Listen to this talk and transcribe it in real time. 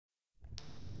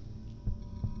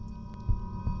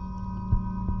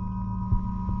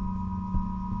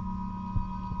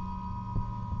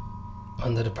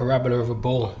Under the parabola of a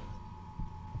ball,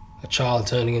 a child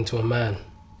turning into a man.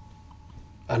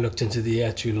 I looked into the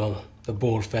air too long. The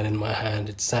ball fell in my hand.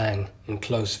 It sang in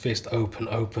closed fist, open,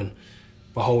 open.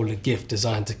 Behold, a gift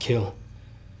designed to kill.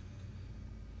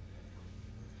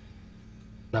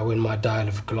 Now in my dial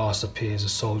of glass appears a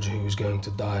soldier who is going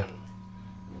to die.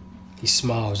 He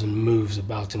smiles and moves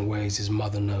about in ways his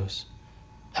mother knows,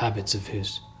 habits of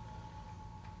his.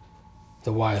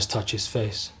 The wires touch his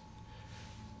face.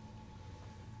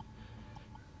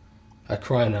 I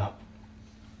cry now.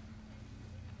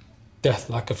 Death,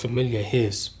 like a familiar,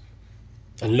 hears,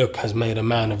 and look has made a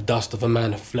man of dust of a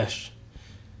man of flesh.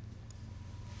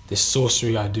 This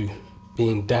sorcery I do,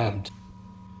 being damned.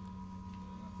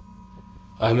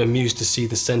 I am amused to see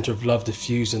the center of love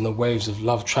diffuse and the waves of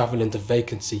love travel into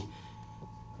vacancy.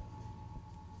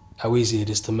 How easy it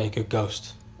is to make a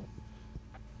ghost.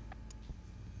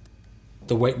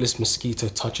 The weightless mosquito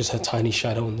touches her tiny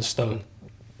shadow on the stone.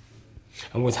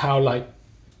 And with how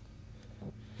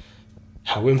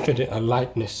infinite a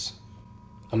likeness,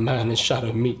 a man and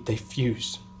shadow meet, they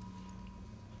fuse.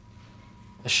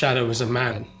 A shadow is a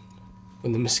man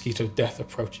when the mosquito death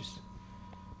approaches.